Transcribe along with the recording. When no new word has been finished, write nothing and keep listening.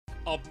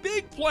A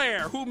big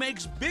player who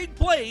makes big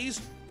plays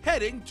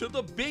heading to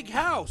the big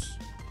house.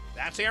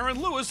 That's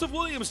Aaron Lewis of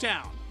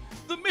Williamstown.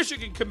 The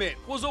Michigan commit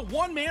was a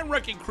one-man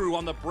wrecking crew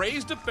on the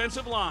Braves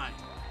defensive line.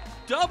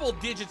 Double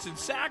digits in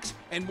sacks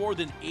and more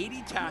than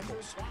 80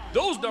 tackles.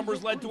 Those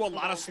numbers led to a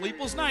lot of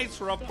sleepless nights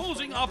for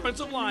opposing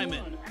offensive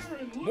linemen.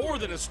 More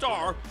than a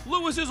star,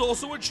 Lewis is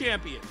also a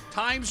champion,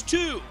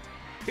 ×2.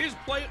 His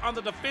play on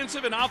the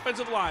defensive and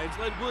offensive lines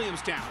led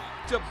Williamstown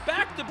to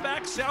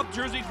back-to-back South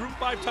Jersey Group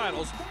 5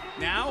 titles.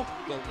 Now,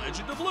 the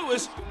legend of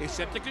Lewis is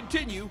set to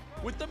continue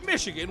with the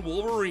Michigan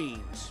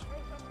Wolverines.